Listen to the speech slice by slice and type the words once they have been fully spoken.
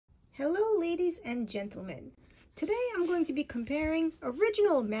Hello ladies and gentlemen. Today I'm going to be comparing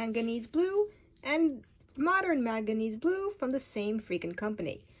original manganese blue and modern manganese blue from the same freaking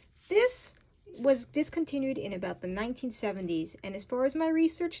company. This was discontinued in about the 1970s, and as far as my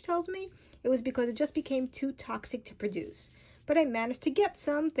research tells me, it was because it just became too toxic to produce. But I managed to get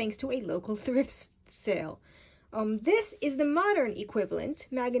some thanks to a local thrift sale. This is the modern equivalent,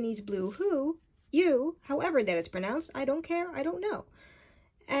 manganese blue however that it's pronounced, I don't care, I don't know.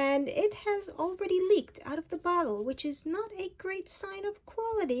 And it has already leaked out of the bottle, which is not a great sign of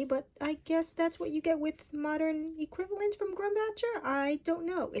quality, but I guess that's what you get with modern equivalents from Grumbacher. I don't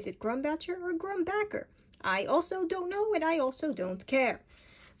know. Is it Grumbacher or Grumbacher? I also don't know, and I also don't care.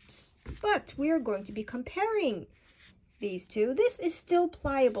 But we are going to be comparing these two. This is still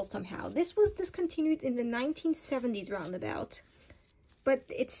pliable somehow. This was discontinued in the 1970s roundabout, but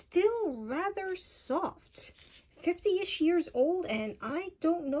it's still rather soft. 50-ish years old, and I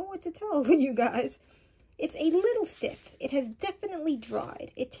don't know what to tell you guys. It's a little stiff. It has definitely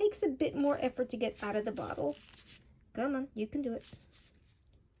dried. It takes a bit more effort to get out of the bottle. Come on, you can do it.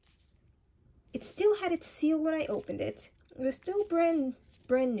 It still had its seal when I opened it. It was still brand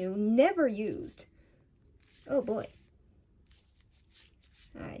new, never used. Oh boy.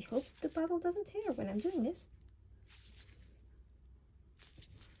 I hope the bottle doesn't tear when I'm doing this.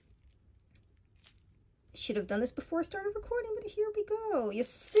 Should have done this before I started recording, but here we go. You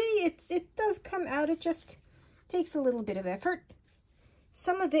see, it does come out. It just takes a little bit of effort.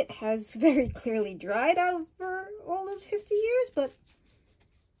 Some of it has very clearly dried over all those 50 years, but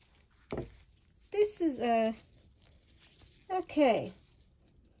this is okay.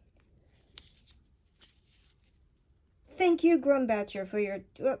 Thank you, Grumbacher, for your,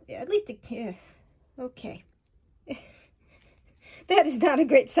 well, at least okay. That is not a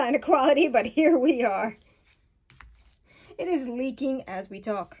great sign of quality, but here we are. It is leaking as we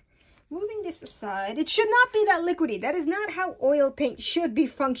talk. Moving this aside, it should not be that liquidy. That is not how oil paint should be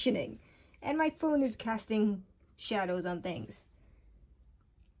functioning. And my phone is casting shadows on things.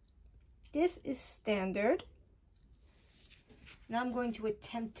 This is standard. Now I'm going to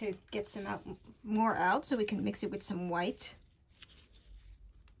attempt to get some more out so we can mix it with some white.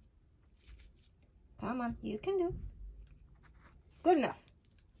 Come on, you can do it. Good enough.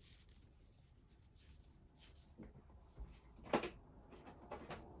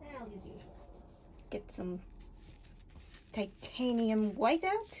 Now, as usual, get some titanium white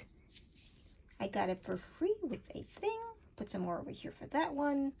out. I got it for free with a thing. Put some more over here for that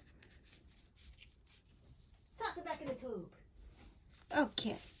one. Toss it back in the tube.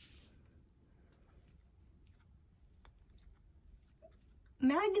 Okay.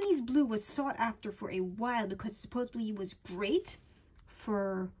 Manganese blue was sought after for a while because supposedly it was great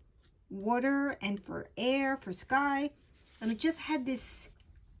for water and for air, for sky, and it just had this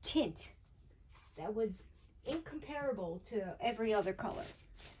tint that was incomparable to every other color.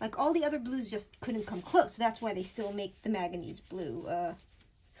 Like all the other blues just couldn't come close. That's why they still make the manganese blue.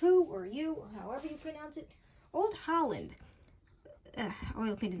 Who or you, or however you pronounce it. Old Holland.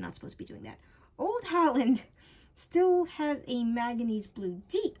 Oil paint is not supposed to be doing that. Old Holland still has a manganese blue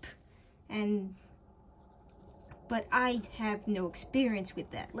deep, but I have no experience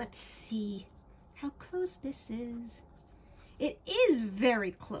with that. Let's see how close this is. It is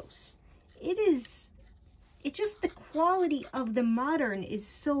very close. It's just the quality of the modern is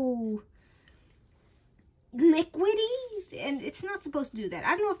so liquidy, and it's not supposed to do that.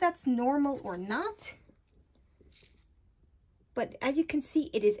 I don't know if that's normal or not, but as you can see,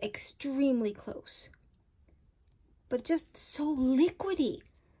 it is extremely close. But just so liquidy.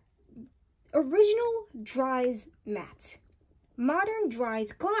 Original dries matte. Modern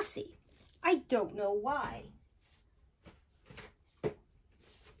dries glossy. I don't know why.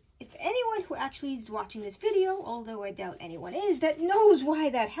 If anyone who actually is watching this video, although I doubt anyone is, that knows why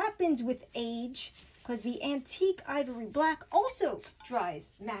that happens with age, because the antique ivory black also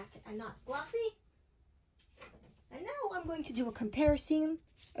dries matte and not glossy. And now I'm going to do a comparison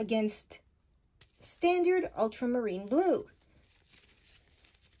against standard ultramarine blue.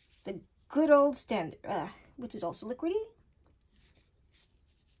 The good old standard, which is also liquidy.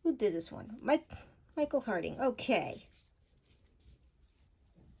 Who did this one? Michael Harding. Okay.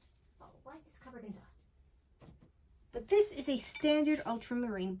 Oh, why is this covered in dust? But this is a standard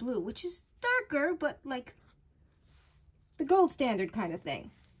ultramarine blue, which is darker, but like the gold standard kind of thing.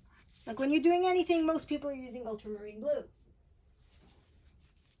 Like when you're doing anything, most people are using ultramarine blue.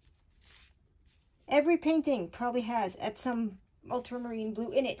 Every painting probably has at some ultramarine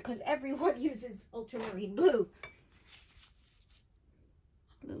blue in it because everyone uses ultramarine blue.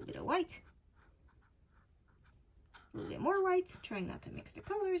 A little bit of white. A little bit more white, trying not to mix the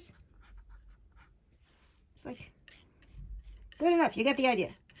colors. It's like, good enough, you get the idea.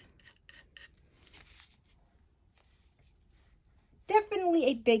 Definitely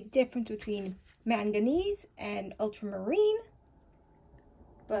a big difference between manganese and ultramarine,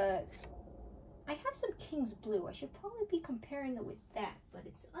 but I have some King's Blue. I should probably be comparing it with that, but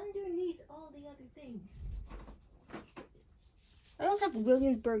it's underneath all the other things. I also have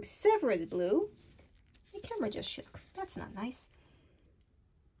Williamsburg Sevres Blue. My camera just shook. That's not nice.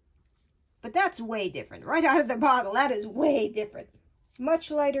 But that's way different. Right out of the bottle, that is way different.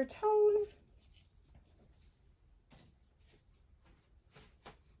 Much lighter tone.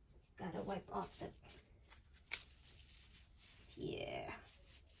 Gotta wipe off the... Yeah.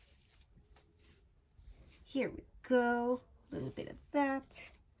 Here we go. A little bit of that.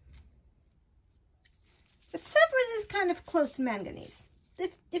 But sevres is kind of close to manganese.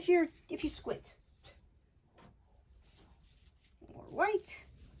 If you squint. More white.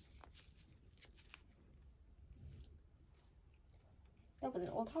 That was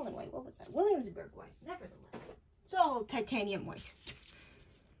an Old Holland white. What was that? Williamsburg white. Nevertheless, it's all titanium white.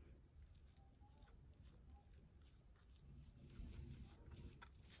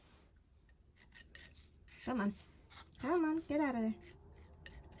 Come on. Come on, get out of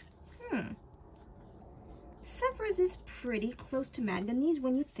there. Sevres is pretty close to manganese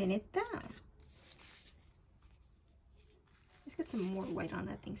when you thin it down. Let's get some more white on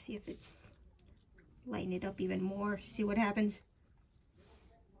that thing, see if it lighten it up even more, see what happens.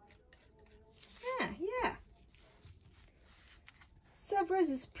 Yeah. Sevres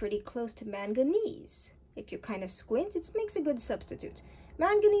is pretty close to manganese. If you kind of squint, it makes a good substitute.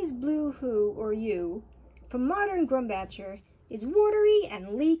 Manganese blue from modern Grumbacher is watery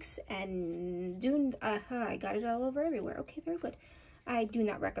and leaks and I got it all over everywhere. Okay, very good. I do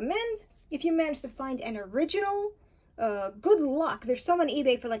not recommend. If you manage to find an original, good luck. There's some on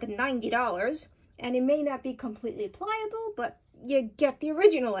eBay for like $90, and it may not be completely pliable, but you get the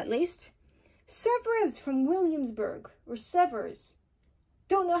original at least. Sevres from Williamsburg, or Sevres,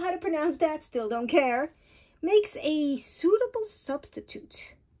 don't know how to pronounce that, still don't care, makes a suitable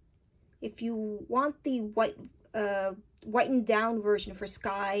substitute if you want the whitened down version for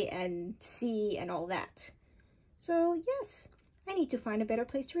sky and sea and all that. So yes, I need to find a better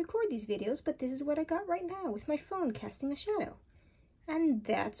place to record these videos, but this is what I got right now with my phone casting a shadow. And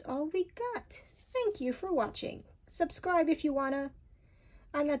that's all we got. Thank you for watching. Subscribe if you wanna.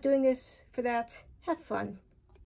 I'm not doing this for that. Have fun.